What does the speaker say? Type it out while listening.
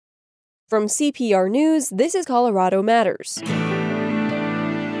From CPR News, this is Colorado Matters.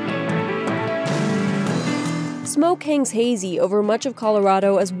 Smoke hangs hazy over much of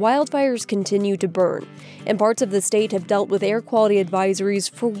Colorado as wildfires continue to burn, and parts of the state have dealt with air quality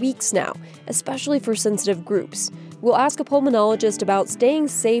advisories for weeks now, especially for sensitive groups. We'll ask a pulmonologist about staying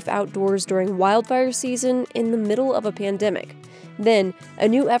safe outdoors during wildfire season in the middle of a pandemic. Then, a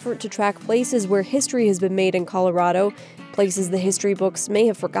new effort to track places where history has been made in Colorado, places the history books may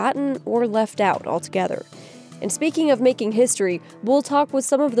have forgotten or left out altogether. And speaking of making history, we'll talk with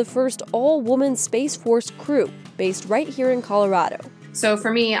some of the first all-woman Space Force crew based right here in Colorado. So for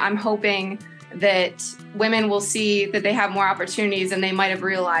me, I'm hoping that women will see that they have more opportunities than they might have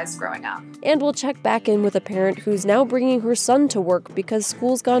realized growing up. And we'll check back in with a parent who's now bringing her son to work because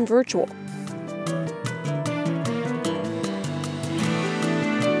school's gone virtual.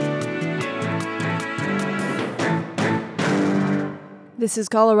 This is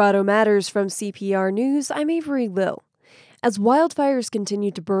Colorado Matters from CPR News. I'm Avery Lill. As wildfires continue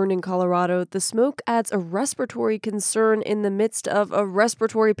to burn in Colorado, the smoke adds a respiratory concern in the midst of a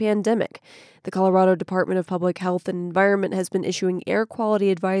respiratory pandemic. The Colorado Department of Public Health and Environment has been issuing air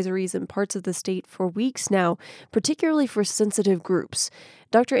quality advisories in parts of the state for weeks now, particularly for sensitive groups.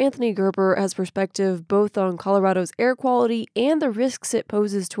 Dr. Anthony Gerber has perspective both on Colorado's air quality and the risks it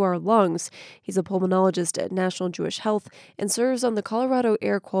poses to our lungs. He's a pulmonologist at National Jewish Health and served on the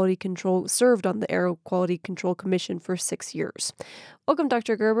Air Quality Control Commission for 6 years. Welcome,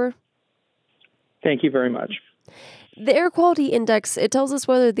 Dr. Gerber. Thank you very much. The air quality index, it tells us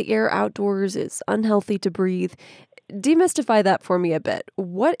whether the air outdoors is unhealthy to breathe. Demystify that for me a bit.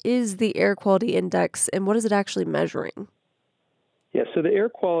 What is the air quality index and what is it actually measuring? Yeah, so the air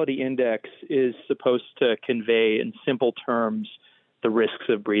quality index is supposed to convey in simple terms the risks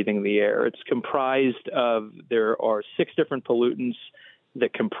of breathing the air. It's comprised of, there are 6 different pollutants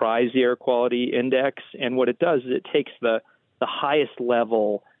that comprise the air quality index. And what it does is it takes the highest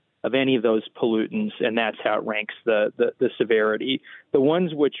level of any of those pollutants, and that's how it ranks the severity. The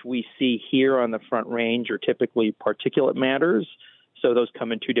ones which we see here on the Front Range are typically particulate matters. So those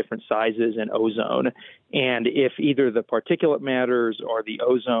come in 2 different sizes, and ozone. And if either the particulate matters or the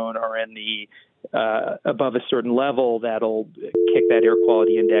ozone are in the above a certain level, that'll kick that air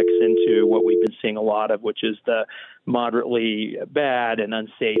quality index into what we've been seeing a lot of, which is the moderately bad and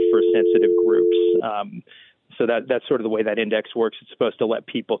unsafe for sensitive groups. So that's sort of the way that index works. It's supposed to let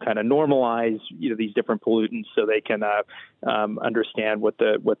people kind of normalize, these different pollutants so they can understand what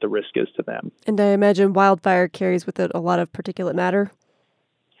the risk is to them. And I imagine wildfire carries with it a lot of particulate matter.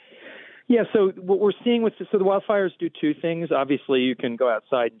 Yeah, so what we're seeing the wildfires do 2 things. Obviously, you can go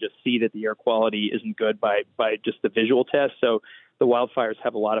outside and just see that the air quality isn't good by just the visual test. So the wildfires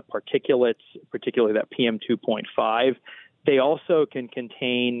have a lot of particulates, particularly that PM 2.5. They also can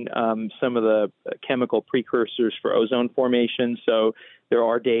contain some of the chemical precursors for ozone formation. So there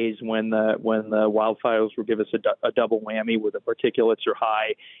are days when the wildfires will give us a double whammy where the particulates are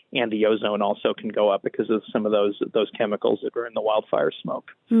high and the ozone also can go up because of some of those chemicals that are in the wildfire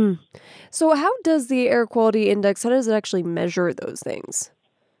smoke. So how does the air quality index, how does it actually measure those things?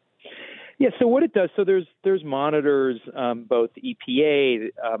 Yeah, so what it does, so there's monitors, both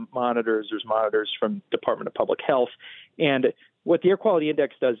EPA monitors, there's monitors from Department of Public Health, and what the air quality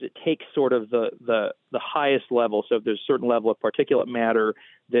index does, it takes sort of the highest level. So if there's a certain level of particulate matter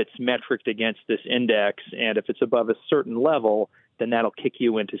that's metriced against this index, and if it's above a certain level, then that'll kick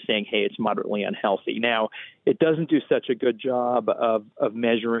you into saying, hey, it's moderately unhealthy. Now, it doesn't do such a good job of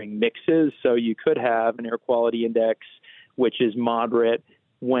measuring mixes, so you could have an air quality index which is moderate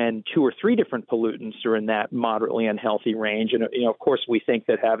when 2 or 3 different pollutants are in that moderately unhealthy range. And, of course, we think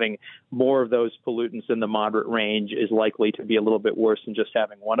that having more of those pollutants in the moderate range is likely to be a little bit worse than just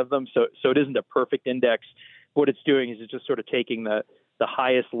having one of them. So it isn't a perfect index. What it's doing is it's just sort of taking the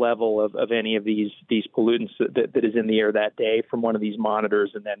highest level of any of these pollutants that is in the air that day from one of these monitors,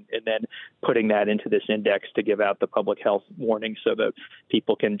 and then putting that into this index to give out the public health warning so that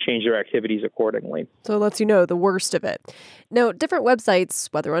people can change their activities accordingly. So it lets you know the worst of it. Now, different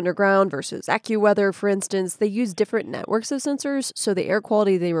websites, Weather Underground versus AccuWeather, for instance, they use different networks of sensors, so the air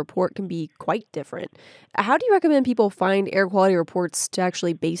quality they report can be quite different. How do you recommend people find air quality reports to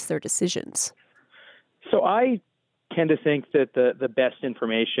actually base their decisions? So I tend to think that the best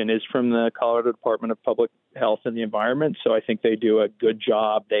information is from the Colorado Department of Public Health and the Environment. So I think they do a good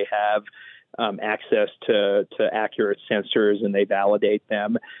job. They have access to accurate sensors and they validate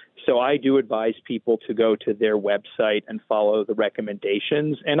them. So I do advise people to go to their website and follow the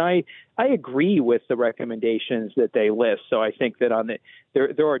recommendations. And I agree with the recommendations that they list. So I think that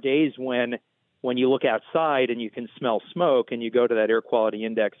there are days when when you look outside and you can smell smoke and you go to that air quality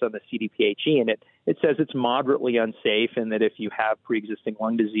index on the CDPHE and it says it's moderately unsafe and that if you have pre-existing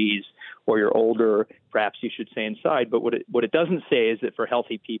lung disease or you're older, perhaps you should stay inside. But what it doesn't say is that for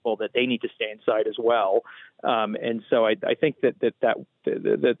healthy people that they need to stay inside as well. And so I think that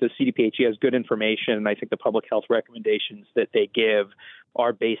the CDPHE has good information, and I think the public health recommendations that they give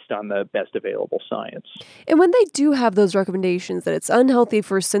are based on the best available science. And when they do have those recommendations that it's unhealthy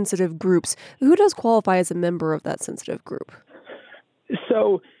for sensitive groups, who does qualify as a member of that sensitive group?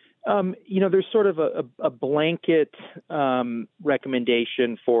 So, there's sort of a blanket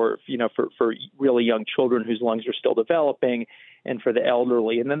recommendation for really young children whose lungs are still developing and for the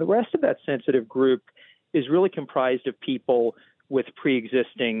elderly. And then the rest of that sensitive group is really comprised of people with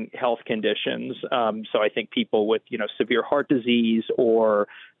pre-existing health conditions. So I think people with, severe heart disease or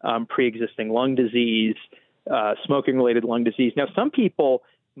pre-existing lung disease, smoking-related lung disease. Now, some people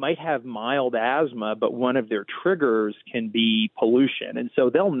might have mild asthma, but one of their triggers can be pollution. And so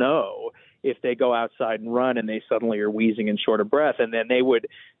they'll know if they go outside and run and they suddenly are wheezing and short of breath, and then they would,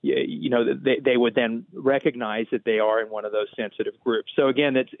 they would then recognize that they are in one of those sensitive groups. So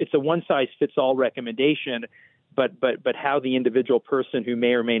again, it's a one-size-fits-all recommendation, but how the individual person who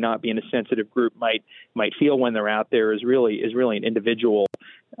may or may not be in a sensitive group might feel when they're out there is really an individual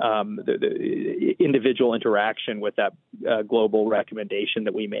the individual interaction with that global recommendation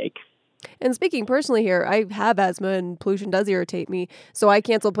that we make. And speaking personally here, I have asthma and pollution does irritate me. So I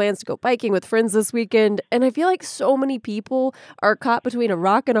canceled plans to go biking with friends this weekend. And I feel like so many people are caught between a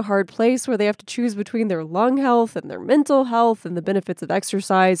rock and a hard place where they have to choose between their lung health and their mental health and the benefits of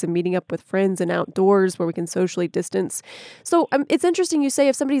exercise and meeting up with friends and outdoors where we can socially distance. So it's interesting you say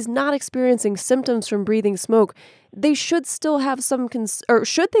if somebody's not experiencing symptoms from breathing smoke, they should still have some concerns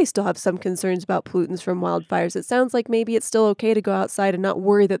about pollutants from wildfires. It sounds like maybe it's still okay to go outside and not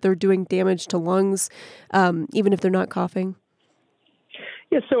worry that they're doing damage to lungs, even if they're not coughing.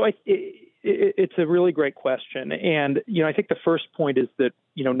 Yeah, so it's a really great question. And, I think the first point is that,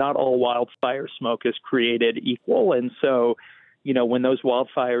 not all wildfire smoke is created equal. And so, when those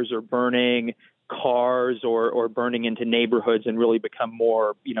wildfires are burning cars or burning into neighborhoods and really become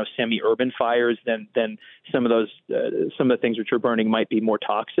more, semi-urban fires, then some of the things which are burning might be more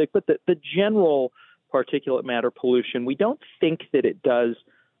toxic. But the general particulate matter pollution, we don't think that it does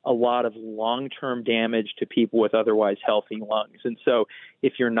a lot of long-term damage to people with otherwise healthy lungs. And so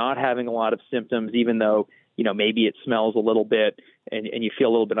if you're not having a lot of symptoms, even though maybe it smells a little bit and you feel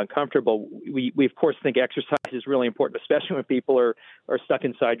a little bit uncomfortable, we of course think exercise is really important, especially when people are stuck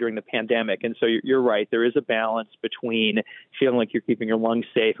inside during the pandemic. And so you're right. There is a balance between feeling like you're keeping your lungs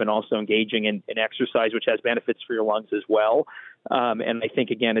safe and also engaging in exercise, which has benefits for your lungs as well. And I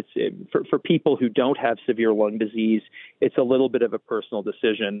think, again, it's for people who don't have severe lung disease, it's a little bit of a personal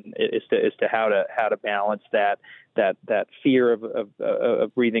decision as to how to balance that fear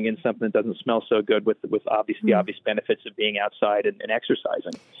of breathing in something that doesn't smell so good with the obvious benefits of being outside and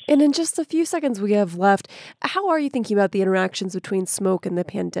exercising. And in just a few seconds we have left, how are you thinking about the interactions between smoke and the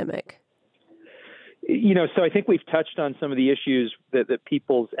pandemic? So I think we've touched on some of the issues that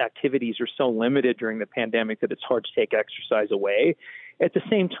people's activities are so limited during the pandemic that it's hard to take exercise away. At the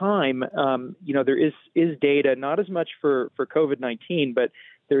same time, there is data, not as much for COVID-19, but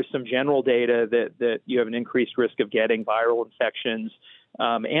there's some general data that you have an increased risk of getting viral infections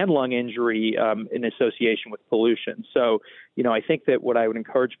and lung injury in association with pollution. So, I think that what I would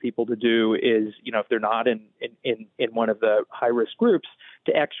encourage people to do is, if they're not in one of the high-risk groups,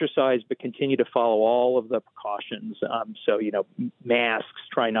 to exercise, but continue to follow all of the precautions. So, masks,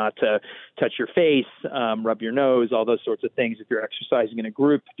 try not to touch your face, rub your nose, all those sorts of things. If you're exercising in a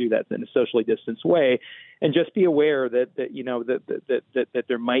group, do that in a socially distanced way. And just be aware that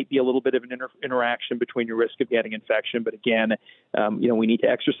there might be a little bit of an interaction between your risk of getting infection. But again, we need to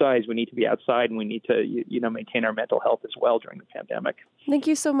exercise, we need to be outside, and we need to, maintain our mental health as well during the pandemic. Thank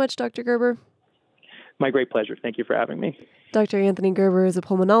you so much, Dr. Gerber. My great pleasure. Thank you for having me. Dr. Anthony Gerber is a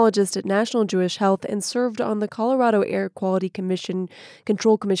pulmonologist at National Jewish Health and served on the Colorado Air Quality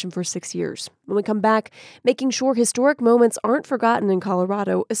Control Commission for 6 years. When we come back, making sure historic moments aren't forgotten in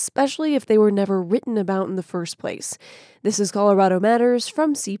Colorado, especially if they were never written about in the first place. This is Colorado Matters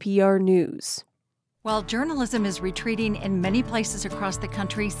from CPR News. While journalism is retreating in many places across the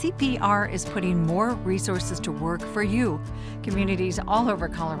country, CPR is putting more resources to work for you. Communities all over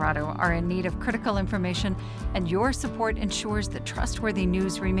Colorado are in need of critical information, and your support ensures that trustworthy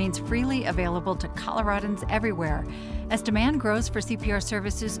news remains freely available to Coloradans everywhere. As demand grows for CPR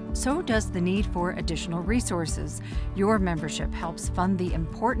services, so does the need for additional resources. Your membership helps fund the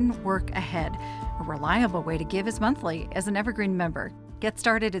important work ahead. A reliable way to give is monthly as an Evergreen member. Get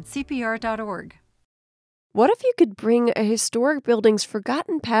started at CPR.org. What if you could bring a historic building's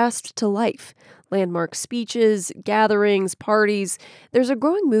forgotten past to life? Landmark speeches, gatherings, parties. There's a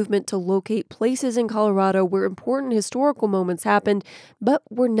growing movement to locate places in Colorado where important historical moments happened, but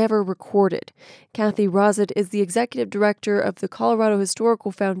were never recorded. Kathy Rozet is the executive director of the Colorado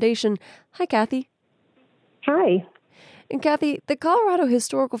Historical Foundation. Hi, Kathy. Hi. And Kathy, the Colorado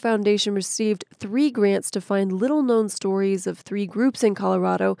Historical Foundation received 3 grants to find little-known stories of 3 groups in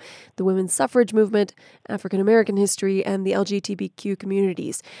Colorado: the women's suffrage movement, African American history, and the LGBTQ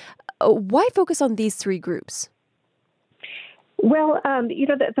communities. Why focus on these 3 groups? Well,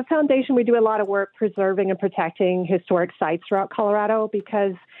 the foundation, we do a lot of work preserving and protecting historic sites throughout Colorado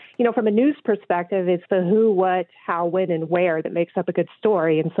because, from a news perspective, it's the who, what, how, when, and where that makes up a good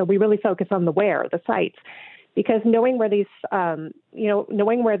story. And so we really focus on the where, the sites. Because knowing where these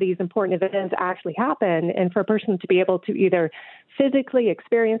important events actually happen, and for a person to be able to either physically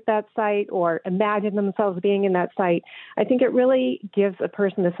experience that site or imagine themselves being in that site, I think it really gives a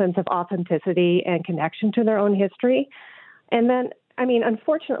person a sense of authenticity and connection to their own history. And then,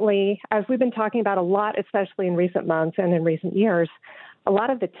 unfortunately, as we've been talking about a lot, especially in recent months and in recent years, a lot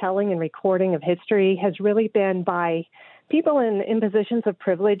of the telling and recording of history has really been by people in positions of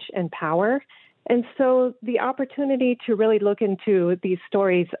privilege and power. And so the opportunity to really look into these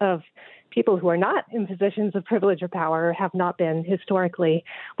stories of people who are not in positions of privilege or power, have not been historically,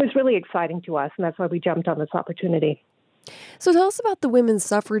 was really exciting to us. And that's why we jumped on this opportunity. So tell us about the women's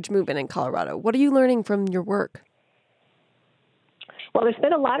suffrage movement in Colorado. What are you learning from your work? Well, there's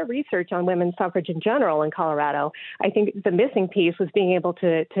been a lot of research on women's suffrage in general in Colorado. I think the missing piece was being able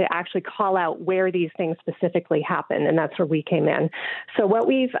to actually call out where these things specifically happen, and that's where we came in. So what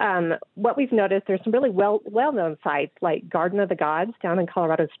we've noticed, there's some really well-known sites like Garden of the Gods down in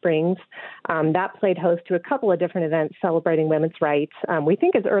Colorado Springs. That played host to a couple of different events celebrating women's rights. We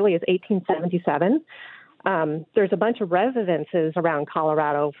think as early as 1877. There's a bunch of residences around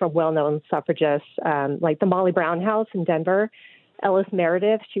Colorado from well-known suffragists, like the Molly Brown House in Denver. Ellis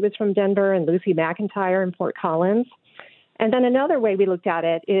Meredith, she was from Denver, and Lucy McIntyre in Fort Collins. And then another way we looked at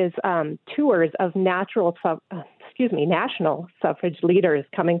it is tours of national suffrage leaders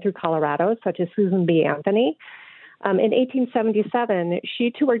coming through Colorado, such as Susan B. Anthony. In 1877, she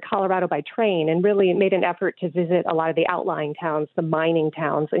toured Colorado by train and really made an effort to visit a lot of the outlying towns, the mining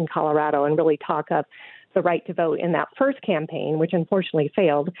towns in Colorado, and really talk up the right to vote in that first campaign, which unfortunately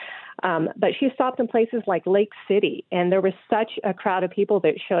failed. But she stopped in places like Lake City, and there was such a crowd of people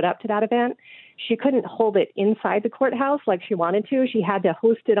that showed up to that event. She couldn't hold it inside the courthouse like she wanted to. She had to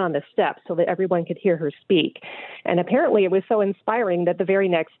host it on the steps so that everyone could hear her speak. And apparently it was so inspiring that the very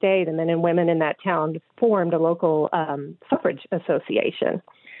next day, the men and women in that town formed a local suffrage association.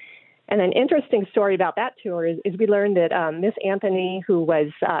 And an interesting story about that tour is we learned that Miss Anthony, who was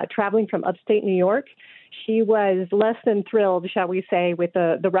traveling from upstate New York, she was less than thrilled, shall we say, with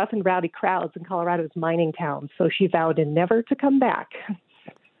the rough and rowdy crowds in Colorado's mining towns. So she vowed never to come back.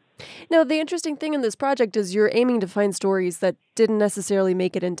 Now, the interesting thing in this project is you're aiming to find stories that didn't necessarily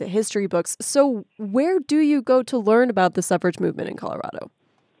make it into history books. So where do you go to learn about the suffrage movement in Colorado?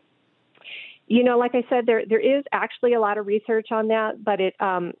 Like I said, there is actually a lot of research on that, but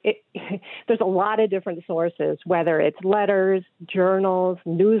there's a lot of different sources, whether it's letters, journals,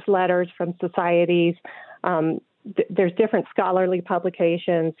 newsletters from societies. There's different scholarly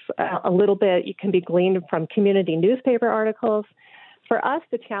publications. A little bit you can be gleaned from community newspaper articles. For us,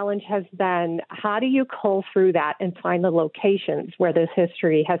 the challenge has been, how do you cull through that and find the locations where this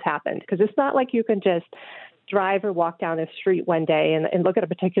history has happened? Because it's not like you can just drive or walk down a street one day and look at a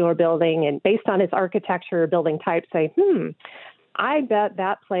particular building and based on its architecture or building type say, I bet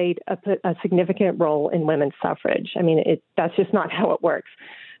that played a significant role in women's suffrage. That's just not how it works.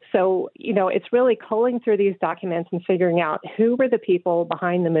 So, it's really culling through these documents and figuring out who were the people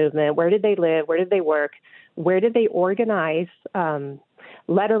behind the movement, where did they live, where did they work, where did they organize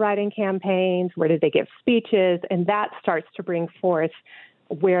letter writing campaigns, where did they give speeches, and that starts to bring forth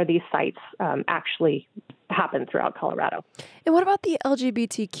where these sites actually happen throughout Colorado. And what about the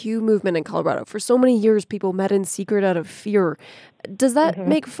LGBTQ movement in Colorado? For so many years, people met in secret out of fear. Does that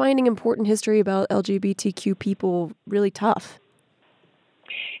make finding important history about LGBTQ people really tough?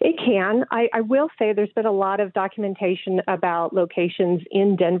 It can. I will say there's been a lot of documentation about locations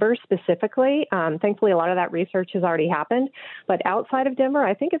in Denver specifically. Thankfully, a lot of that research has already happened. But outside of Denver,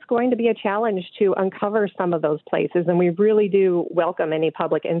 I think it's going to be a challenge to uncover some of those places. And we really do welcome any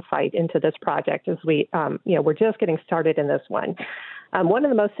public insight into this project as we're just getting started in this one. One of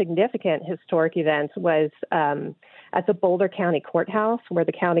the most significant historic events was at the Boulder County Courthouse, where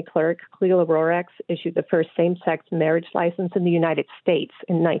the county clerk, Cleo Rorex, issued the first same-sex marriage license in the United States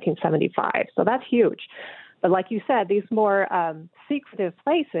in 1975. So that's huge. But like you said, these more secretive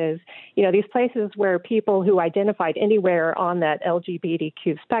places, these places where people who identified anywhere on that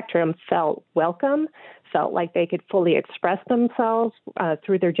LGBTQ spectrum felt welcome, felt like they could fully express themselves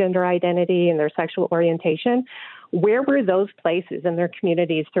through their gender identity and their sexual orientation. Where were those places in their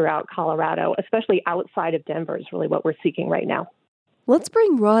communities throughout Colorado, especially outside of Denver, is really what we're seeking right now. Let's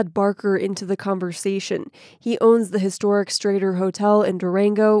bring Rod Barker into the conversation. He owns the historic Strater Hotel in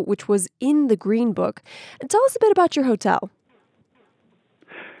Durango, which was in the Green Book. And tell us a bit about your hotel.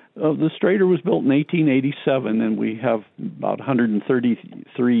 The Strater was built in 1887, and we have about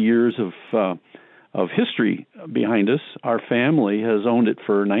 133 years of history behind us. Our family has owned it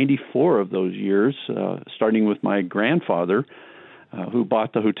for 94 of those years, starting with my grandfather, who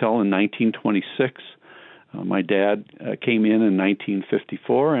bought the hotel in 1926. My dad came in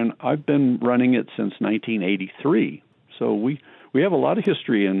 1954, and I've been running it since 1983. So we have a lot of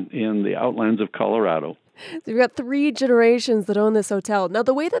history in the outlands of Colorado. So you've got 3 generations that own this hotel. Now,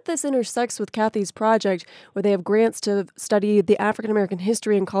 the way that this intersects with Kathy's project, where they have grants to study the African-American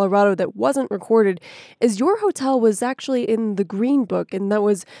history in Colorado that wasn't recorded, is your hotel was actually in the Green Book, and that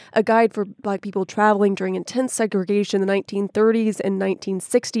was a guide for Black people traveling during intense segregation in the 1930s and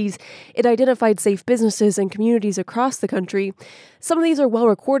 1960s. It identified safe businesses and communities across the country. Some of these are well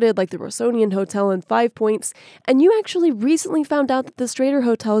recorded, like the Rossonian Hotel and Five Points, and you actually recently found out that the Strater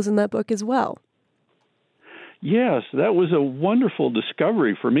Hotel is in that book as well. Yes, that was a wonderful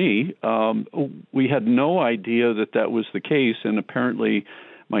discovery for me. We had no idea that was the case, and apparently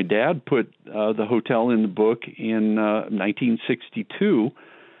my dad put the hotel in the book in 1962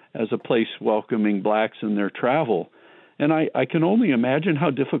 as a place welcoming Blacks in their travel. And I can only imagine how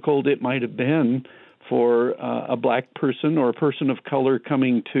difficult it might have been for a Black person or a person of color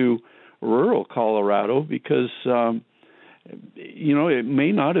coming to rural Colorado because it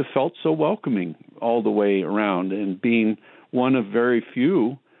may not have felt so welcoming all the way around, and being one of very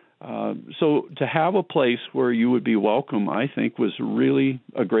few. So to have a place where you would be welcome, I think, was really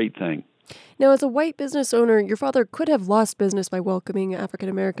a great thing. Now, as a white business owner, your father could have lost business by welcoming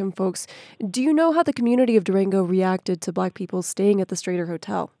African-American folks. Do you know how the community of Durango reacted to Black people staying at the Strater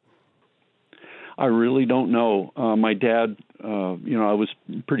Hotel? I really don't know. My dad, I was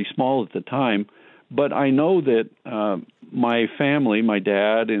pretty small at the time, but I know that my family, my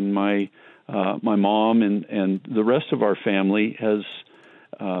dad and my mom and the rest of our family has,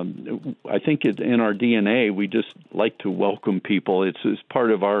 I think in our DNA, we just like to welcome people. It's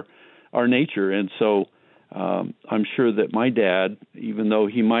part of our nature. And so I'm sure that my dad, even though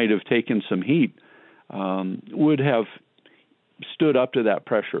he might have taken some heat, would have stood up to that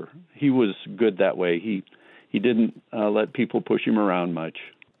pressure. He was good that way. He didn't let people push him around much.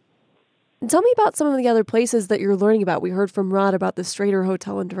 Tell me about some of the other places that you're learning about. We heard from Rod about the Strater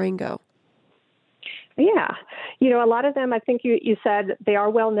Hotel in Durango. Yeah. A lot of them, I think you said they are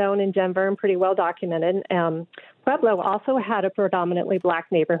well known in Denver and pretty well documented. Pueblo also had a predominantly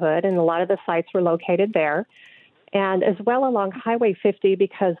Black neighborhood, and a lot of the sites were located there. And as well along Highway 50,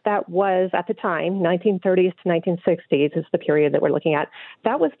 because that was, at the time, 1930s to 1960s is the period that we're looking at.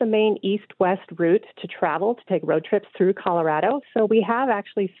 That was the main east-west route to travel, to take road trips through Colorado. So we have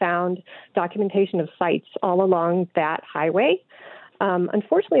actually found documentation of sites all along that highway.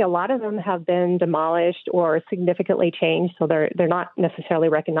 Unfortunately, a lot of them have been demolished or significantly changed, so they're not necessarily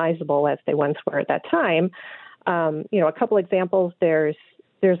recognizable as they once were at that time. A couple examples, there's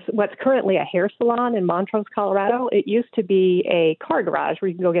what's currently a hair salon in Montrose, Colorado. It used to be a car garage where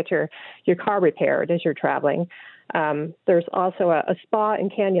you can go get your car repaired as you're traveling. There's also a spa in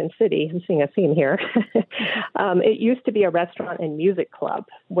Canyon City. I'm seeing a theme here. It used to be a restaurant and music club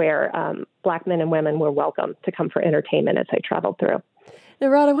where Black men and women were welcome to come for entertainment as they traveled through. Now,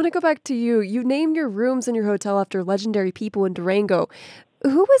 Rod, I want to go back to you. You named your rooms in your hotel after legendary people in Durango.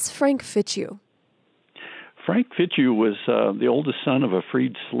 Who was Frank Fitzhugh? Frank Fitzhugh was the oldest son of a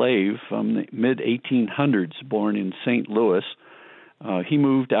freed slave from the mid-1800s, born in St. Louis. He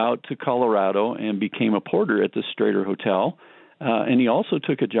moved out to Colorado and became a porter at the Strater Hotel, and he also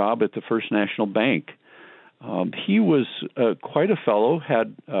took a job at the First National Bank. He was quite a fellow,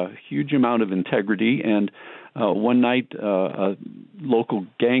 had a huge amount of integrity, and one night a local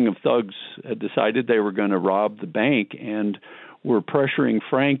gang of thugs had decided they were going to rob the bank and were pressuring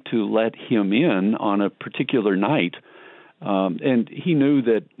Frank to let him in on a particular night. And he knew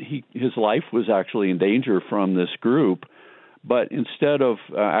that his life was actually in danger from this group, But instead of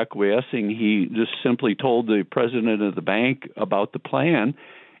acquiescing, he just simply told the president of the bank about the plan,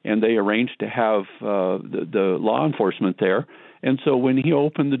 and they arranged to have the law enforcement there. And so when he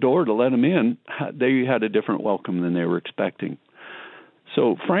opened the door to let him in, they had a different welcome than they were expecting.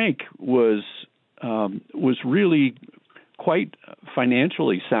 So Frank was really quite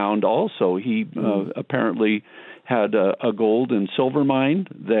financially sound also. He apparently had a gold and silver mine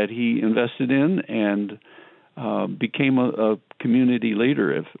that he invested in and became a community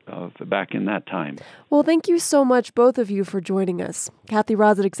leader back in that time. Well, thank you so much, both of you, for joining us. Kathy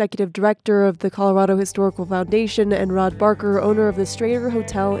Rozet, Executive Director of the Colorado Historical Foundation, and Rod Barker, owner of the Strader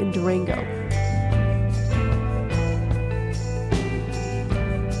Hotel in Durango.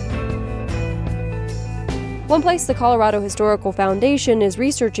 One place the Colorado Historical Foundation is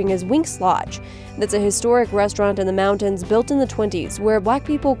researching is Winks Lodge. That's a historic restaurant in the mountains built in the 1920s where Black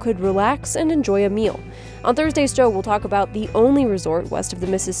people could relax and enjoy a meal. On Thursday's show, we'll talk about the only resort west of the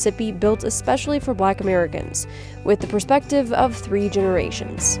Mississippi built especially for Black Americans, with the perspective of 3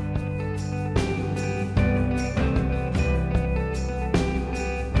 generations.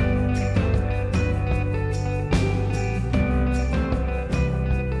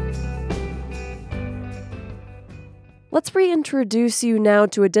 Let's reintroduce you now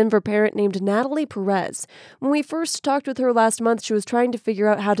to a Denver parent named Natalie Perez. When we first talked with her last month, she was trying to figure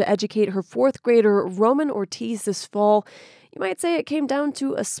out how to educate her 4th grader, Roman Ortiz, this fall. You might say it came down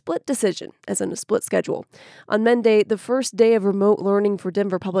to a split decision, as in a split schedule. On Monday, the first day of remote learning for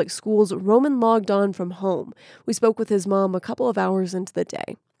Denver Public Schools, Roman logged on from home. We spoke with his mom a couple of hours into the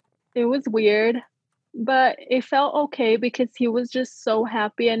day. It was weird, but it felt okay because he was just so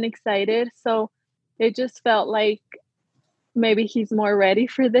happy and excited. So it just felt like maybe he's more ready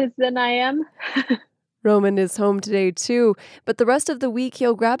for this than I am. Roman is home today too, but the rest of the week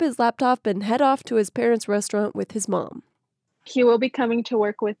he'll grab his laptop and head off to his parents' restaurant with his mom. He will be coming to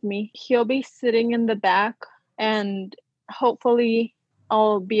work with me. He'll be sitting in the back, and hopefully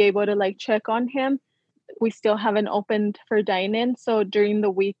I'll be able to check on him. We still haven't opened for dine-in, so during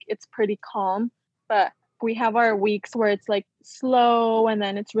the week it's pretty calm, but we have our weeks where it's slow and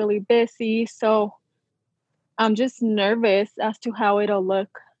then it's really busy. So I'm just nervous as to how it'll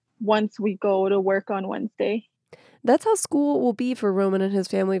look once we go to work on Wednesday. That's how school will be for Roman and his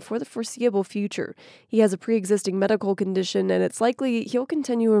family for the foreseeable future. He has a pre-existing medical condition, and it's likely he'll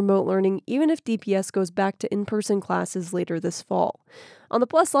continue remote learning even if DPS goes back to in-person classes later this fall. On the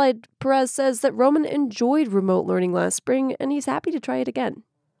plus side, Perez says that Roman enjoyed remote learning last spring, and he's happy to try it again.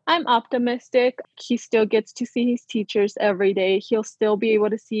 I'm optimistic. He still gets to see his teachers every day. He'll still be able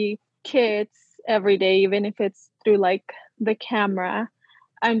to see kids every day, even if it's through the camera.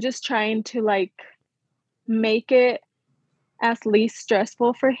 I'm just trying to make it as least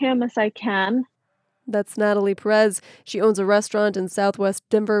stressful for him as I can. That's Natalie Perez. She owns a restaurant in Southwest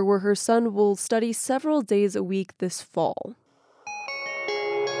Denver where her son will study several days a week this fall.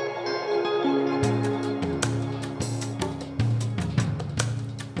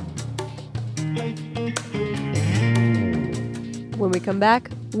 When we come back,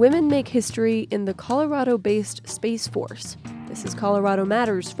 women make history in the Colorado-based Space Force. This is Colorado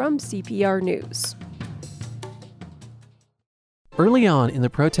Matters from CPR News. Early on in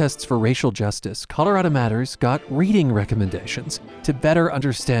the protests for racial justice, Colorado Matters got reading recommendations to better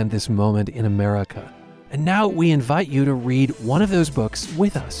understand this moment in America. And now we invite you to read one of those books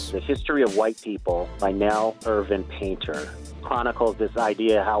with us. The History of White People by Nell Irvin Painter chronicles this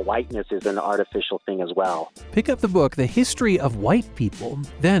idea how whiteness is an artificial thing as well. Pick up the book, The History of White People,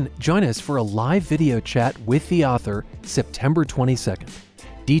 then join us for a live video chat with the author September 22nd.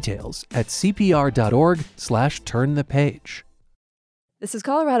 Details at cpr.org/turnthepage. This is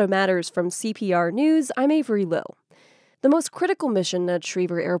Colorado Matters from CPR News. I'm Avery Lill. The most critical mission at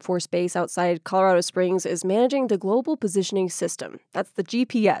Schriever Air Force Base outside Colorado Springs is managing the Global Positioning System. That's the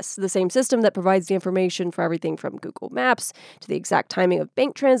GPS, the same system that provides the information for everything from Google Maps to the exact timing of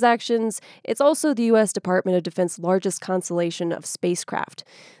bank transactions. It's also the U.S. Department of Defense's largest constellation of spacecraft.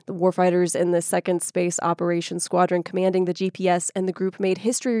 The warfighters in the 2nd Space Operations Squadron commanding the GPS and the group made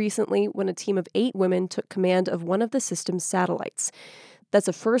history recently when a team of 8 women took command of one of the system's satellites. That's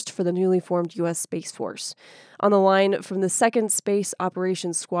a first for the newly formed U.S. Space Force. On the line from the 2nd Space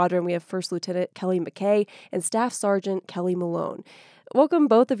Operations Squadron, we have First Lieutenant Kelly McKay and Staff Sergeant Kelly Malone. Welcome,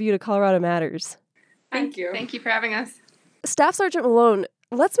 both of you, to Colorado Matters. Thank you. Thank you for having us. Staff Sergeant Malone,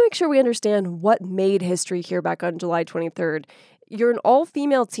 let's make sure we understand what made history here back on July 23rd. You're an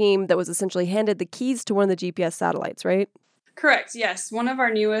all-female team that was essentially handed the keys to one of the GPS satellites, right? Correct, yes. One of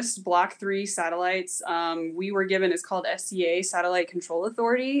our newest Block 3 satellites we were given is called SCA, Satellite Control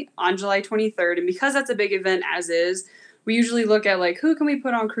Authority, on July 23rd. And because that's a big event as is, we usually look at like, who can we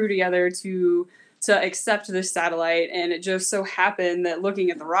put on crew together to accept this satellite. And it just so happened that looking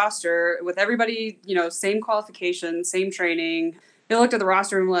at the roster with everybody, same qualifications, same training, they looked at the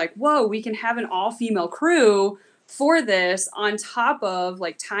roster and were like, whoa, we can have an all-female crew for this, on top of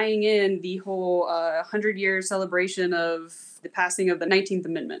like tying in the whole 100-year celebration of the passing of the 19th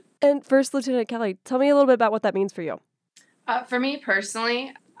Amendment. And First Lieutenant Kelly, tell me a little bit about what that means for you. For me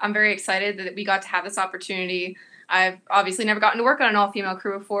personally, I'm very excited that we got to have this opportunity. I've obviously never gotten to work on an all-female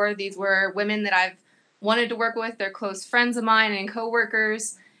crew before. These were women that I've wanted to work with. They're close friends of mine and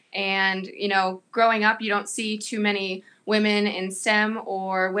coworkers. And, growing up, you don't see too many women in STEM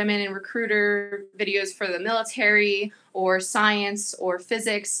or women in recruiter videos for the military or science or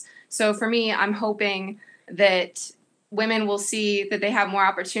physics. So for me, I'm hoping that women will see that they have more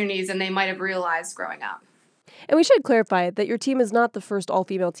opportunities than they might have realized growing up. And we should clarify that your team is not the first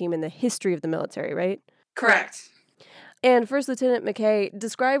all-female team in the history of the military, right? Correct. And First Lieutenant McKay,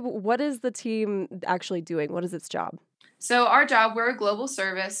 describe what is the team actually doing? What is its job? So our job, we're a global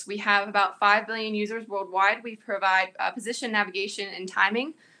service. We have about 5 billion users worldwide. We provide position, navigation, and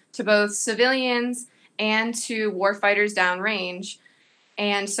timing to both civilians and to warfighters downrange.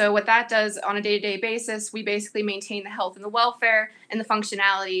 And so what that does on a day-to-day basis, we basically maintain the health and the welfare and the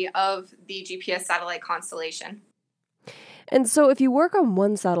functionality of the GPS satellite constellation. And so if you work on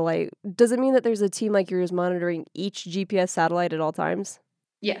one satellite, does it mean that there's a team like yours monitoring each GPS satellite at all times?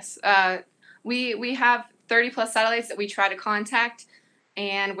 Yes. We have 30 plus satellites that we try to contact,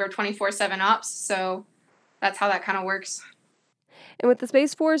 and we're 24/7 ops. So that's how that kind of works. And with the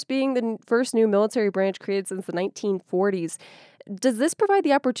Space Force being the first new military branch created since the 1940s, does this provide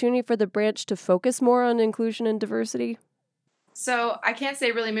the opportunity for the branch to focus more on inclusion and diversity? So I can't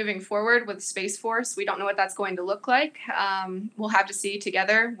say really moving forward with Space Force. We don't know what that's going to look like. We'll have to see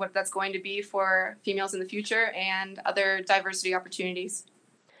together what that's going to be for females in the future and other diversity opportunities.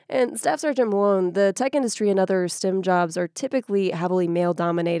 And Staff Sergeant Malone, the tech industry and other STEM jobs are typically heavily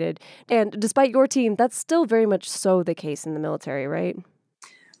male-dominated. And despite your team, that's still very much so the case in the military, right?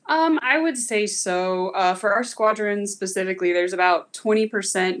 I would say so. For our squadron specifically, there's about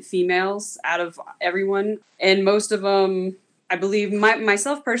 20% females out of everyone. And most of them, I believe,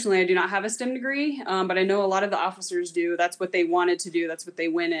 myself personally, I do not have a STEM degree, but I know a lot of the officers do. That's what they wanted to do. That's what they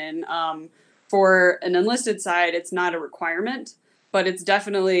went in. For an enlisted side, it's not a requirement, but it's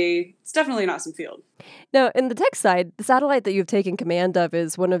definitely an awesome field. Now, in the tech side, the satellite that you've taken command of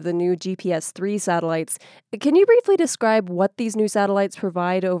is one of the new GPS-3 satellites. Can you briefly describe what these new satellites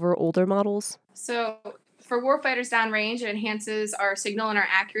provide over older models? So for warfighters downrange, it enhances our signal and our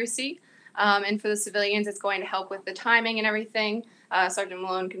accuracy. And for the civilians, it's going to help with the timing and everything. Sergeant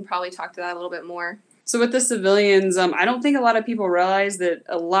Malone can probably talk to that a little bit more. So with the civilians, I don't think a lot of people realize that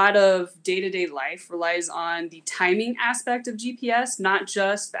a lot of day-to-day life relies on the timing aspect of GPS, not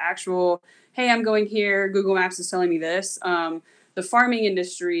just the actual, hey, I'm going here, Google Maps is telling me this. The farming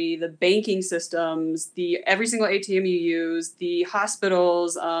industry, the banking systems, every single ATM you use, the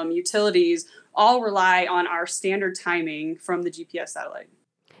hospitals, utilities, all rely on our standard timing from the GPS satellite.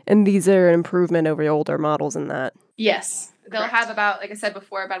 And these are an improvement over the older models in that? Yes. They'll have about, like I said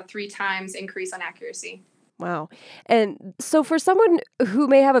before, about a 3 times increase on accuracy. Wow. And so for someone who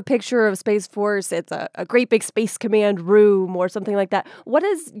may have a picture of Space Force, it's a great big Space Command room or something like that. What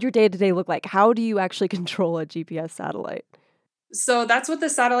does your day-to-day look like? How do you actually control a GPS satellite? So that's what the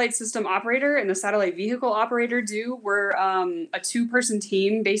satellite system operator and the satellite vehicle operator do. We're a 2-person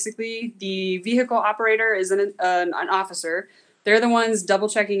team, basically. The vehicle operator is an officer. They're the ones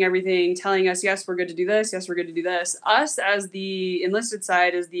double-checking everything, telling us, yes, we're good to do this, yes, we're good to do this. Us, as the enlisted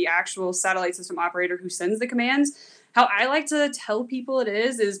side, is the actual satellite system operator who sends the commands. How I like to tell people it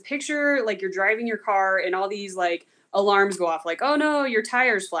is picture like you're driving your car and all these like alarms go off, like, oh no, your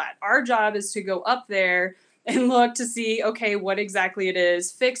tire's flat. Our job is to go up there and look to see, okay, what exactly it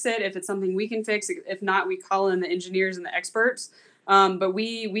is, fix it if it's something we can fix. If not, we call in the engineers and the experts. But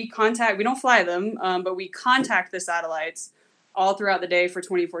we don't fly them, but we contact the satellites all throughout the day for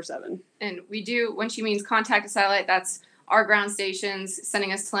 24/7. And we do, when she means contact a satellite, that's our ground stations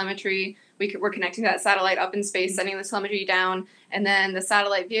sending us telemetry. We're connecting that satellite up in space, sending the telemetry down, and then the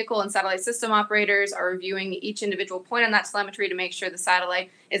satellite vehicle and satellite system operators are reviewing each individual point on that telemetry to make sure the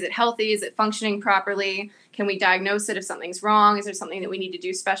satellite, is it healthy, is it functioning properly, can we diagnose it if something's wrong, is there something that we need to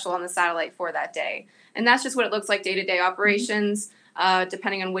do special on the satellite for that day. And that's just what it looks like day-to-day operations,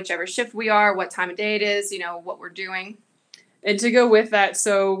 depending on whichever shift we are, what time of day it is, what we're doing. And to go with that,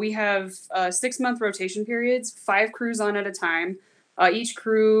 so we have 6-month rotation periods, 5 crews on at a time. Each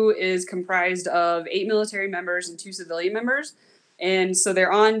crew is comprised of 8 military members and 2 civilian members. And so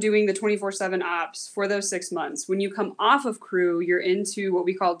they're on doing the 24/7 ops for those 6 months. When you come off of crew, you're into what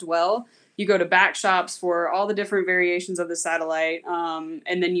we call dwell. You go to back shops for all the different variations of the satellite,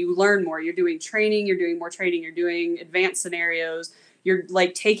 and then you learn more. You're doing training, you're doing more training, you're doing advanced scenarios. You're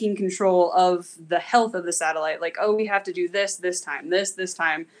like taking control of the health of the satellite. Like, oh, we have to do this time, this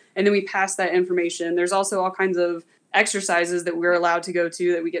time. And then we pass that information. There's also all kinds of exercises that we're allowed to go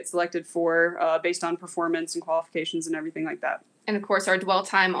to that we get selected for based on performance and qualifications and everything like that. And of course, our dwell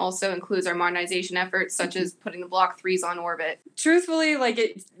time also includes our modernization efforts, such as putting the Block 3s on orbit. Truthfully,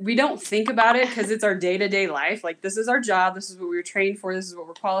 we don't think about it because it's our day-to-day life. Like, this is our job. This is what we were trained for. This is what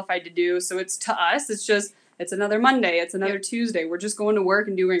we're qualified to do. So it's, to us, it's another Monday. It's another Tuesday. We're just going to work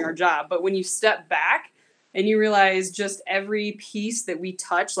and doing our job. But when you step back and you realize just every piece that we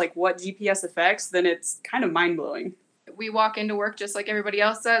touch, like what GPS affects, then it's kind of mind-blowing. We walk into work just like everybody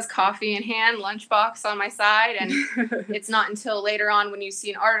else does, coffee in hand, lunchbox on my side, and it's not until later on when you see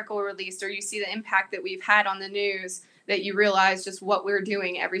an article released or you see the impact that we've had on the news that you realize just what we're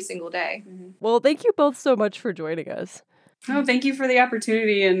doing every single day. Mm-hmm. Well, thank you both so much for joining us. Oh, thank you for the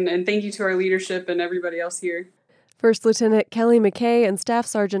opportunity, and thank you to our leadership and everybody else here. First Lieutenant Kelly McKay and Staff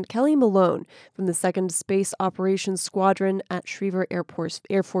Sergeant Kelly Malone from the 2nd Space Operations Squadron at Schriever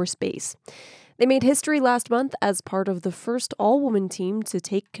Air Force Base. They made history last month as part of the first all-woman team to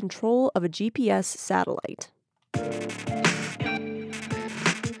take control of a GPS satellite.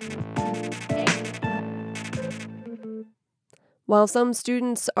 While some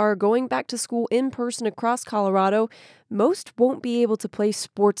students are going back to school in person across Colorado, most won't be able to play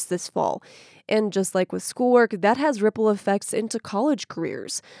sports this fall. And just like with schoolwork, that has ripple effects into college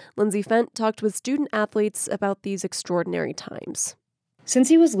careers. Lindsay Fent talked with student athletes about these extraordinary times. Since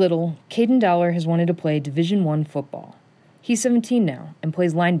he was little, Caden Dowler has wanted to play Division I football. He's 17 now and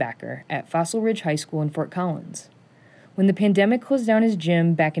plays linebacker at Fossil Ridge High School in Fort Collins. When the pandemic closed down his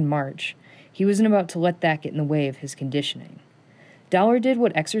gym back in March, he wasn't about to let that get in the way of his conditioning. Dowler did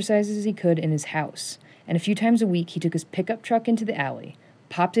what exercises he could in his house, and a few times a week he took his pickup truck into the alley,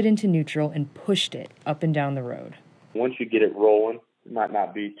 popped it into neutral, and pushed it up and down the road. Once you get it rolling, it might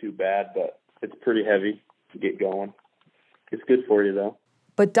not be too bad, but it's pretty heavy to get going. It's good for you, though.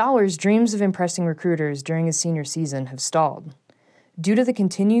 But Dowler's dreams of impressing recruiters during his senior season have stalled. Due to the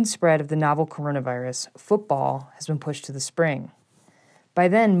continued spread of the novel coronavirus, football has been pushed to the spring. By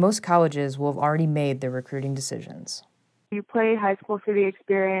then, most colleges will have already made their recruiting decisions. You play high school for the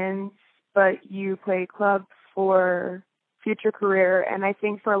experience, but you play club for future career, and I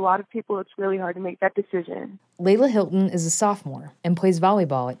think for a lot of people it's really hard to make that decision. Layla Hilton is a sophomore and plays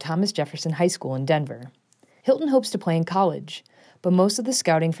volleyball at Thomas Jefferson High School in Denver. Hilton hopes to play in college, but most of the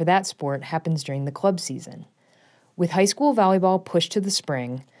scouting for that sport happens during the club season. With high school volleyball pushed to the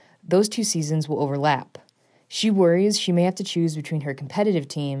spring, those two seasons will overlap. She worries she may have to choose between her competitive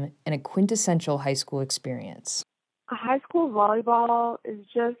team and a quintessential high school experience. High school volleyball is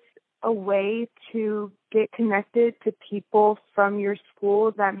just a way to get connected to people from your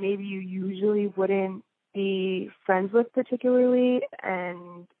school that maybe you usually wouldn't be friends with particularly,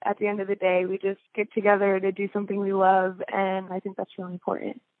 and at the end of the day we just get together to do something we love, and I think that's really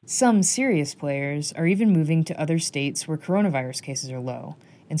important. Some serious players are even moving to other states where coronavirus cases are low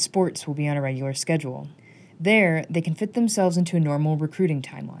and sports will be on a regular schedule. There, they can fit themselves into a normal recruiting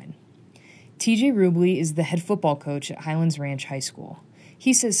timeline. TJ Rubley is the head football coach at Highlands Ranch High School.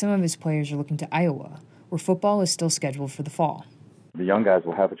 He says some of his players are looking to Iowa, where football is still scheduled for the fall. The young guys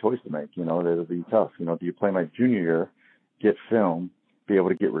will have a choice to make. It'll be tough. Do you play my junior year, get film, be able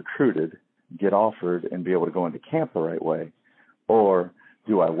to get recruited, get offered, and be able to go into camp the right way? Or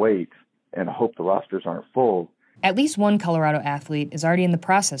do I wait and hope the rosters aren't full? At least one Colorado athlete is already in the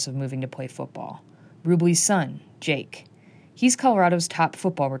process of moving to play football. Rubley's son, Jake. He's Colorado's top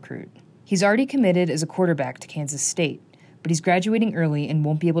football recruit. He's already committed as a quarterback to Kansas State, but he's graduating early and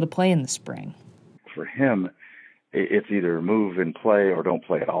won't be able to play in the spring. For him, it's either move and play or don't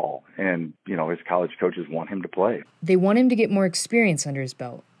play at all. And, his college coaches want him to play. They want him to get more experience under his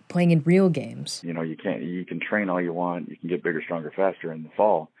belt, playing in real games. You can train all you want. You can get bigger, stronger, faster in the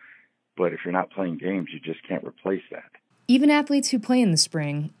fall. But if you're not playing games, you just can't replace that. Even athletes who play in the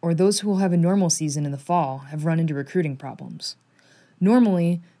spring, or those who will have a normal season in the fall, have run into recruiting problems.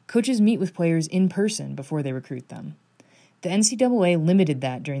 Normally, coaches meet with players in person before they recruit them. The NCAA limited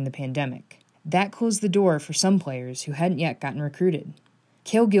that during the pandemic. That closed the door for some players who hadn't yet gotten recruited.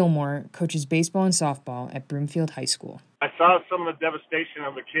 Cale Gilmore coaches baseball and softball at Broomfield High School. I saw some of the devastation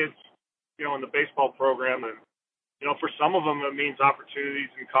of the kids, in the baseball program, and, for some of them it means opportunities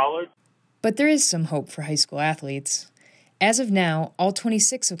in college. But there is some hope for high school athletes. As of now, all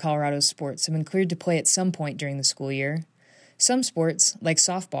 26 of Colorado's sports have been cleared to play at some point during the school year. Some sports, like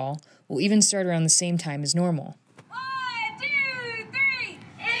softball, will even start around the same time as normal. 1, 2, 3,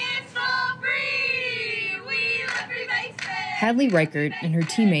 it's for free! We love free baseball! Hadley Reichert and her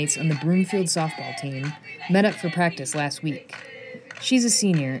teammates on the Broomfield softball team met up for practice last week. She's a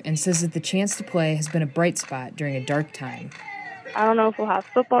senior and says that the chance to play has been a bright spot during a dark time. I don't know if we'll have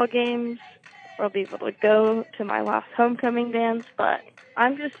football games or I'll be able to go to my last homecoming dance, but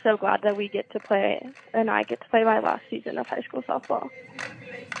I'm just so glad that we get to play, and I get to play my last season of high school softball.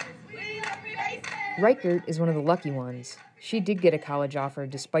 Reichert is one of the lucky ones. She did get a college offer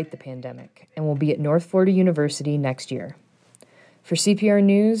despite the pandemic and will be at North Florida University next year. For CPR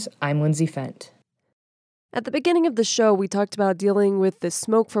News, I'm Lindsay Fent. At the beginning of the show, we talked about dealing with the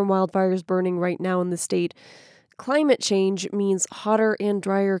smoke from wildfires burning right now in the state. Climate change means hotter and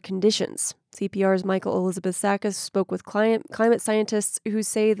drier conditions. CPR's Michael Elizabeth Sakis spoke with climate scientists who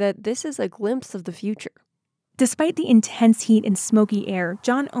say that this is a glimpse of the future. Despite the intense heat and smoky air,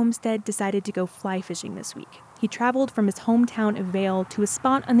 John Olmsted decided to go fly fishing this week. He traveled from his hometown of Vail to a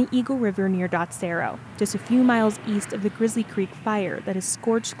spot on the Eagle River near Dotsero, just a few miles east of the Grizzly Creek fire that has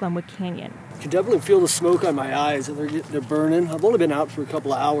scorched Glenwood Canyon. I can definitely feel the smoke on my eyes. They're burning. I've only been out for a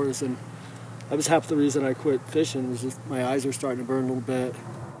couple of hours, and that was half the reason I quit fishing, was just my eyes are starting to burn a little bit.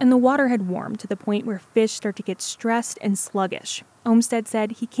 And the water had warmed to the point where fish start to get stressed and sluggish. Olmsted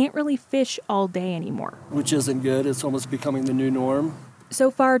said he can't really fish all day anymore. Which isn't good. It's almost becoming the new norm. So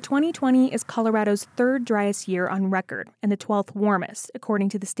far, 2020 is Colorado's third driest year on record and the 12th warmest, according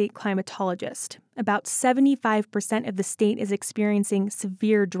to the state climatologist. About 75% of the state is experiencing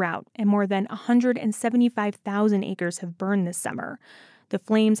severe drought, and more than 175,000 acres have burned this summer. The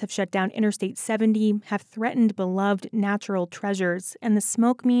flames have shut down Interstate 70, have threatened beloved natural treasures, and the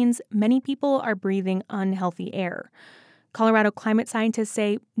smoke means many people are breathing unhealthy air. Colorado climate scientists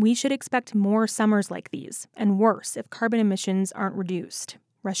say we should expect more summers like these, and worse if carbon emissions aren't reduced.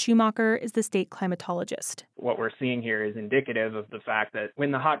 Russ Schumacher is the state climatologist. What we're seeing here is indicative of the fact that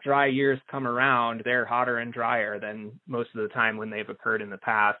when the hot, dry years come around, they're hotter and drier than most of the time when they've occurred in the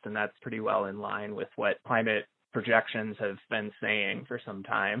past, and that's pretty well in line with what climate projections have been saying for some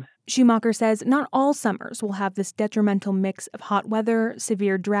time. Schumacher says not all summers will have this detrimental mix of hot weather,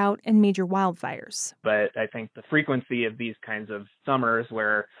 severe drought, and major wildfires. But I think the frequency of these kinds of summers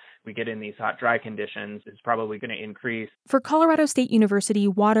where we get in these hot, dry conditions is probably going to increase. For Colorado State University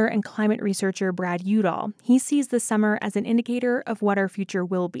water and climate researcher Brad Udall, he sees the summer as an indicator of what our future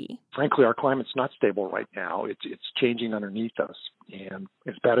will be. Frankly, our climate's not stable right now. It's changing underneath us. And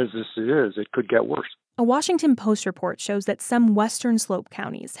as bad as this is, it could get worse. A Washington Post report shows that some western slope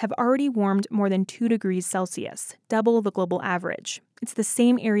counties have already warmed more than 2 degrees Celsius, double the global average. It's the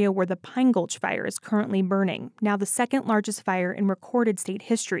same area where the Pine Gulch fire is currently burning, now the second largest fire in recorded state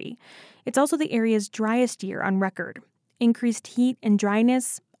history. It's also the area's driest year on record. Increased heat and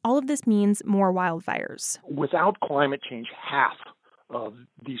dryness, all of this means more wildfires. Without climate change, half of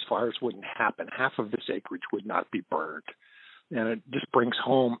these fires wouldn't happen. Half of this acreage would not be burned. And it just brings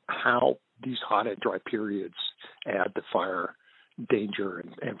home how these hot and dry periods add to fire danger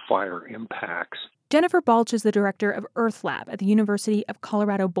and fire impacts. Jennifer Balch is the director of Earth Lab at the University of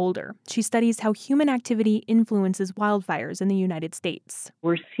Colorado Boulder. She studies how human activity influences wildfires in the United States.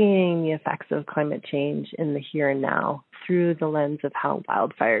 We're seeing the effects of climate change in the here and now through the lens of how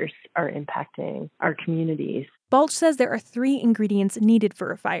wildfires are impacting our communities. Balch says there are 3 ingredients needed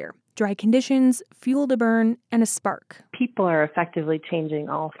for a fire: dry conditions, fuel to burn, and a spark. People are effectively changing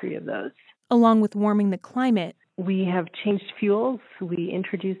all 3 of those. Along with warming the climate, we have changed fuels. We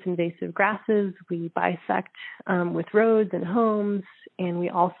introduce invasive grasses. We bisect with roads and homes, and we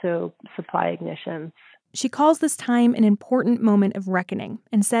also supply ignitions. She calls this time an important moment of reckoning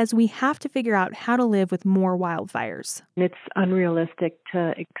and says we have to figure out how to live with more wildfires. It's unrealistic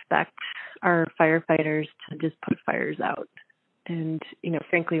to expect our firefighters to just put fires out. And,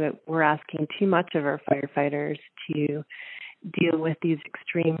 frankly, we're asking too much of our firefighters to deal with these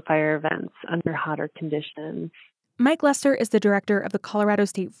extreme fire events under hotter conditions. Mike Lester is the director of the Colorado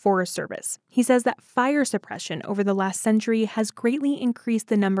State Forest Service. He says that fire suppression over the last century has greatly increased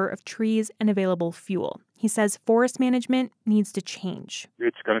the number of trees and available fuel. He says forest management needs to change.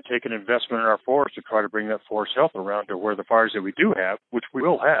 It's going to take an investment in our forest to try to bring that forest health around to where the fires that we do have, which we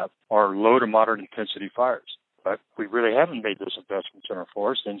will have, are low to moderate intensity fires. But we really haven't made those investments in our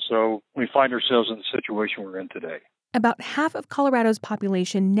forest, and so we find ourselves in the situation we're in today. About half of Colorado's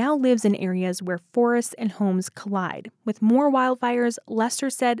population now lives in areas where forests and homes collide. With more wildfires, Lester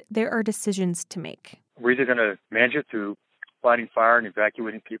said there are decisions to make. We're either going to manage it through fighting fire and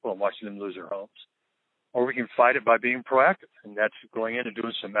evacuating people and watching them lose their homes, or we can fight it by being proactive, and that's going in and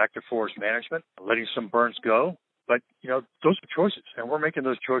doing some active forest management, letting some burns go, But, those are choices, and we're making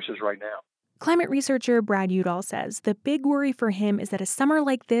those choices right now. Climate researcher Brad Udall says the big worry for him is that a summer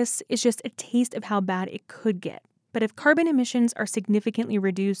like this is just a taste of how bad it could get. But if carbon emissions are significantly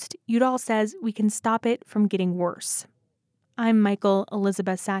reduced, Udall says we can stop it from getting worse. I'm Michael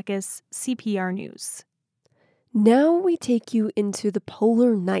Elizabeth Sakis, CPR News. Now we take you into the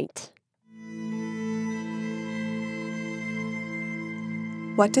polar night.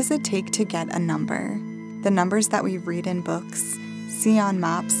 What does it take to get a number? The numbers that we read in books, see on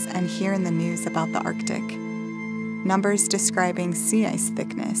maps, and hear in the news about the Arctic. Numbers describing sea ice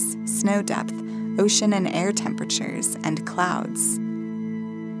thickness, snow depth, ocean and air temperatures, and clouds.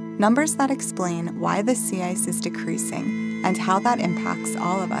 Numbers that explain why the sea ice is decreasing and how that impacts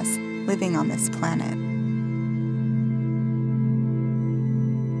all of us living on this planet.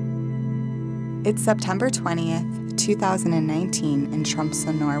 It's September 20th, 2019 in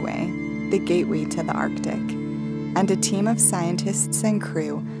Tromsø, Norway, the gateway to the Arctic, and a team of scientists and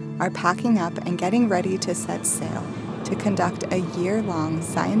crew are packing up and getting ready to set sail to conduct a year-long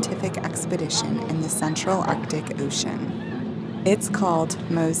scientific expedition in the Central Arctic Ocean. It's called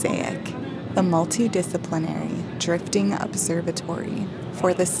MOSAIC, the Multidisciplinary Drifting Observatory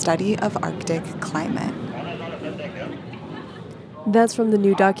for the Study of Arctic Climate. That's from the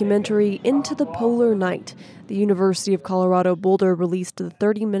new documentary Into the Polar Night. The University of Colorado Boulder released the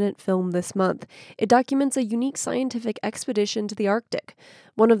 30-minute film this month. It documents a unique scientific expedition to the Arctic.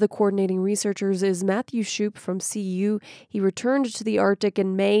 One of the coordinating researchers is Matthew Shoup from CU. He returned to the Arctic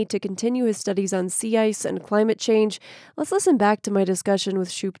in May to continue his studies on sea ice and climate change. Let's listen back to my discussion with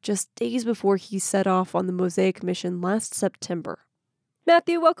Shoup just days before he set off on the MOSAIC mission last September.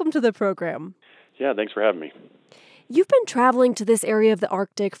 Matthew, welcome to the program. Yeah, thanks for having me. You've been traveling to this area of the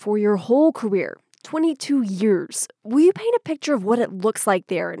Arctic for your whole career, 22 years. Will you paint a picture of what it looks like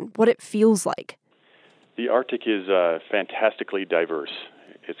there and what it feels like? The Arctic is fantastically diverse.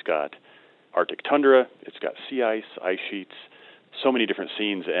 It's got Arctic tundra, it's got sea ice, ice sheets, so many different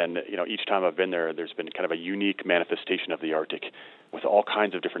scenes, and each time I've been there, there's been kind of a unique manifestation of the Arctic with all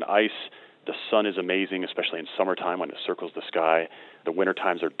kinds of different ice. The sun is amazing, especially in summertime when it circles the sky. The winter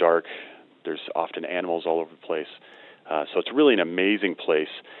times are dark. There's often animals all over the place. So it's really an amazing place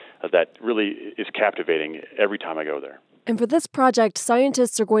that really is captivating every time I go there. And for this project,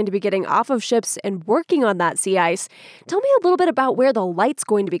 scientists are going to be getting off of ships and working on that sea ice. Tell me a little bit about where the light's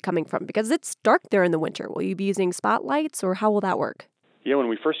going to be coming from, because it's dark there in the winter. Will you be using spotlights, or how will that work? Yeah, when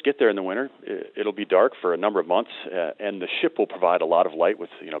we first get there in the winter, it'll be dark for a number of months, and the ship will provide a lot of light with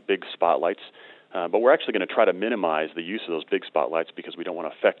big spotlights. But we're actually going to try to minimize the use of those big spotlights because we don't want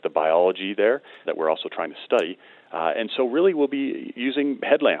to affect the biology there that we're also trying to study. And so really we'll be using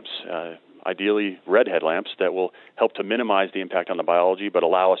headlamps, ideally red headlamps, that will help to minimize the impact on the biology but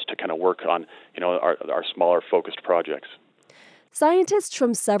allow us to kind of work on our smaller focused projects. Scientists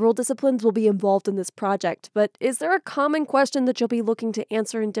from several disciplines will be involved in this project, but is there a common question that you'll be looking to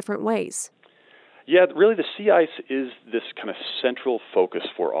answer in different ways? Yeah, really the sea ice is this kind of central focus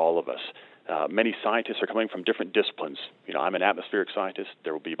for all of us. Many scientists are coming from different disciplines. I'm an atmospheric scientist.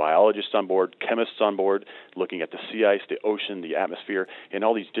 There will be biologists on board, chemists on board, looking at the sea ice, the ocean, the atmosphere, in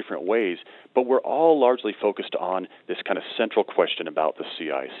all these different ways. But we're all largely focused on this kind of central question about the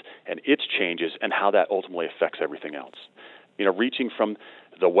sea ice and its changes and how that ultimately affects everything else. Reaching from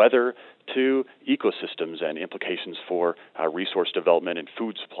the weather to ecosystems and implications for resource development and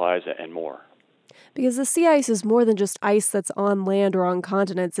food supplies and more. Because the sea ice is more than just ice that's on land or on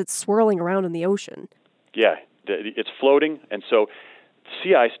continents. It's swirling around in the ocean. Yeah, it's floating, and so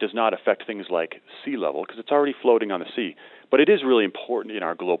sea ice does not affect things like sea level because it's already floating on the sea. But it is really important in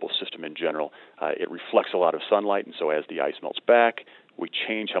our global system in general. It reflects a lot of sunlight, and so as the ice melts back, we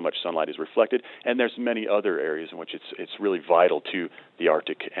change how much sunlight is reflected, and there's many other areas in which it's really vital to the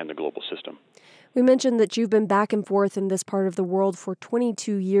Arctic and the global system. We mentioned that you've been back and forth in this part of the world for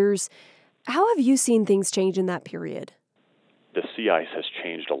 22 years. How have you seen things change in that period? The sea ice has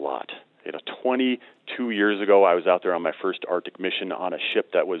changed a lot. 22 years ago, I was out there on my first Arctic mission on a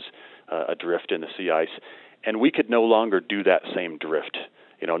ship that was adrift in the sea ice, and we could no longer do that same drift.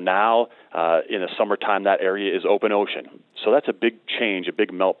 Now, in the summertime, that area is open ocean. So that's a big change, a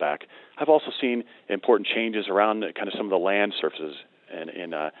big meltback. I've also seen important changes around kind of some of the land surfaces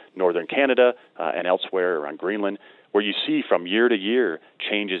in northern Canada and elsewhere around Greenland, where you see from year to year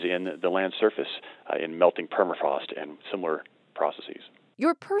changes in the land surface in melting permafrost and similar processes.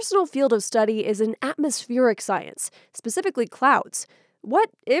 Your personal field of study is in atmospheric science, specifically clouds. What,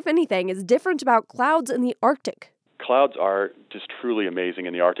 if anything, is different about clouds in the Arctic? Clouds are just truly amazing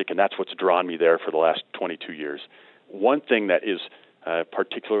in the Arctic, and that's what's drawn me there for the last 22 years. One thing that is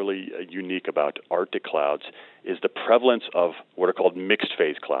particularly unique about Arctic clouds is the prevalence of what are called mixed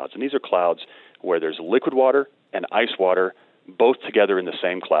phase clouds. And these are clouds where there's liquid water and ice water both together in the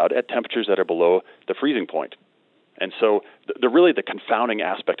same cloud at temperatures that are below the freezing point. And so really the confounding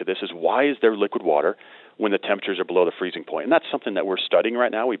aspect of this is, why is there liquid water when the temperatures are below the freezing point? And that's something that we're studying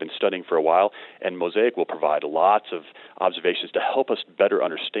right now. We've been studying for a while, and Mosaic will provide lots of observations to help us better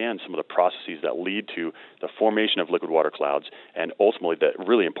understand some of the processes that lead to the formation of liquid water clouds and ultimately the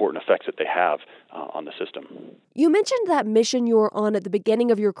really important effects that they have on the system. You mentioned that mission you were on at the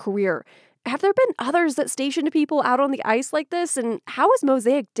beginning of your career. Have there been others that stationed people out on the ice like this, and how is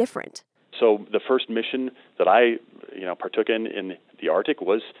Mosaic different? So the first mission that I partook in the Arctic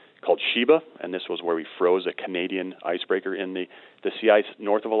was called Sheba, and this was where we froze a Canadian icebreaker in the sea ice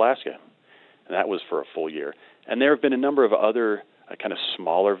north of Alaska. And that was for a full year. And there have been a number of other kind of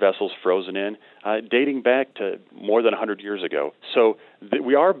smaller vessels frozen in, dating back to more than 100 years ago. So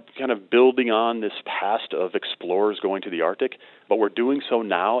we are kind of building on this past of explorers going to the Arctic, but we're doing so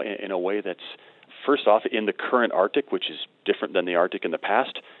now in a way that's, first off, in the current Arctic, which is different than the Arctic in the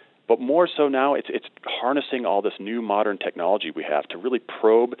past. But more so now, it's harnessing all this new modern technology we have to really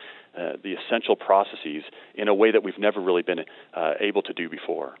probe the essential processes in a way that we've never really been able to do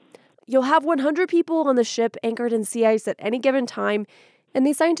before. You'll have 100 people on the ship anchored in sea ice at any given time, and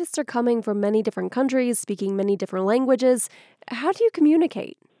these scientists are coming from many different countries, speaking many different languages. How do you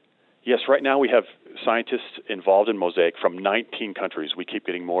communicate? Yes, right now we have scientists involved in Mosaic from 19 countries. We keep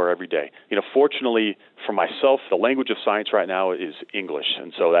getting more every day. Fortunately for myself, the language of science right now is English,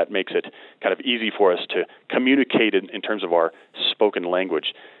 and so that makes it kind of easy for us to communicate in terms of our spoken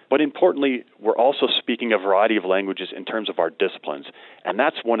language. But importantly, we're also speaking a variety of languages in terms of our disciplines, and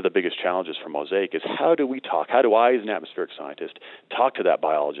that's one of the biggest challenges for Mosaic is, how do we talk? How do I, as an atmospheric scientist, talk to that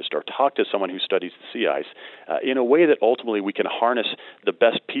biologist or talk to someone who studies the sea ice in a way that ultimately we can harness the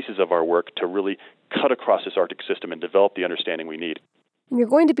best pieces of our work to really cut across this Arctic system and develop the understanding we need. You're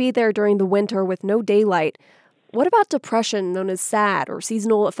going to be there during the winter with no daylight. What about depression, known as SAD, or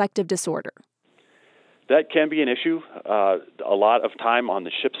seasonal affective disorder? That can be an issue. A lot of time on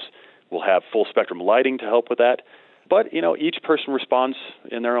the ships we'll have full spectrum lighting to help with that. But, each person responds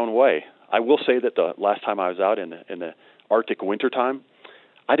in their own way. I will say that the last time I was out in the Arctic winter time,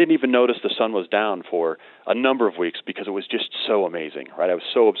 I didn't even notice the sun was down for a number of weeks because it was just so amazing, right? I was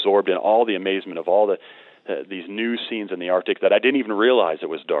so absorbed in all the amazement of all these new scenes in the Arctic that I didn't even realize it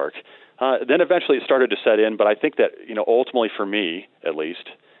was dark. Then eventually it started to set in, but I think that, ultimately for me, at least,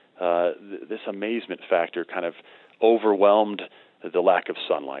 this amazement factor kind of overwhelmed the lack of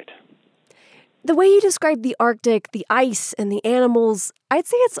sunlight. The way you describe the Arctic, the ice, and the animals, I'd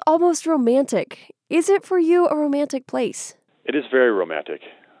say it's almost romantic. Is it for you a romantic place? It is very romantic.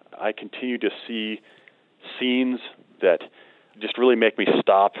 I continue to see scenes that just really make me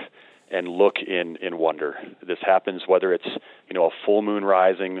stop and look in wonder. This happens whether it's, a full moon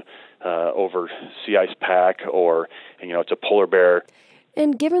rising over sea ice pack or, it's a polar bear.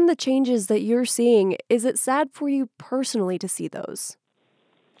 And given the changes that you're seeing, is it sad for you personally to see those?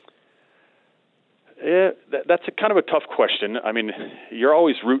 That's a kind of a tough question. I mean, you're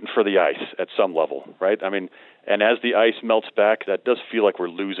always rooting for the ice at some level, right? I mean, and as the ice melts back, that does feel like we're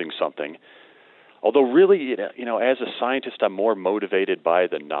losing something. Although really, as a scientist, I'm more motivated by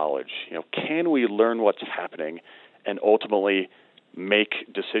the knowledge. Can we learn what's happening and ultimately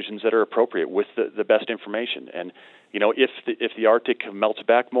make decisions that are appropriate with the best information? And, if the Arctic melts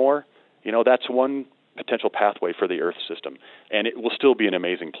back more, that's one potential pathway for the Earth system. And it will still be an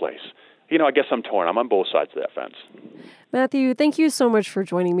amazing place. I guess I'm torn. I'm on both sides of that fence. Matthew, thank you so much for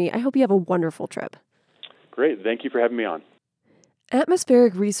joining me. I hope you have a wonderful trip. Great. Thank you for having me on.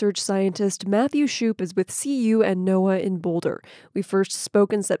 Atmospheric research scientist Matthew Shoup is with CU and NOAA in Boulder. We first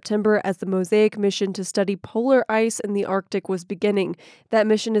spoke in September as the Mosaic mission to study polar ice in the Arctic was beginning. That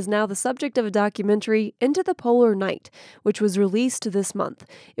mission is now the subject of a documentary, Into the Polar Night, which was released this month.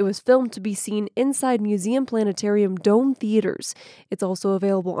 It was filmed to be seen inside Museum Planetarium Dome theaters. It's also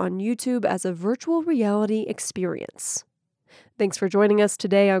available on YouTube as a virtual reality experience. Thanks for joining us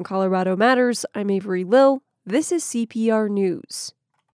today on Colorado Matters. I'm Avery Lill. This is CPR News.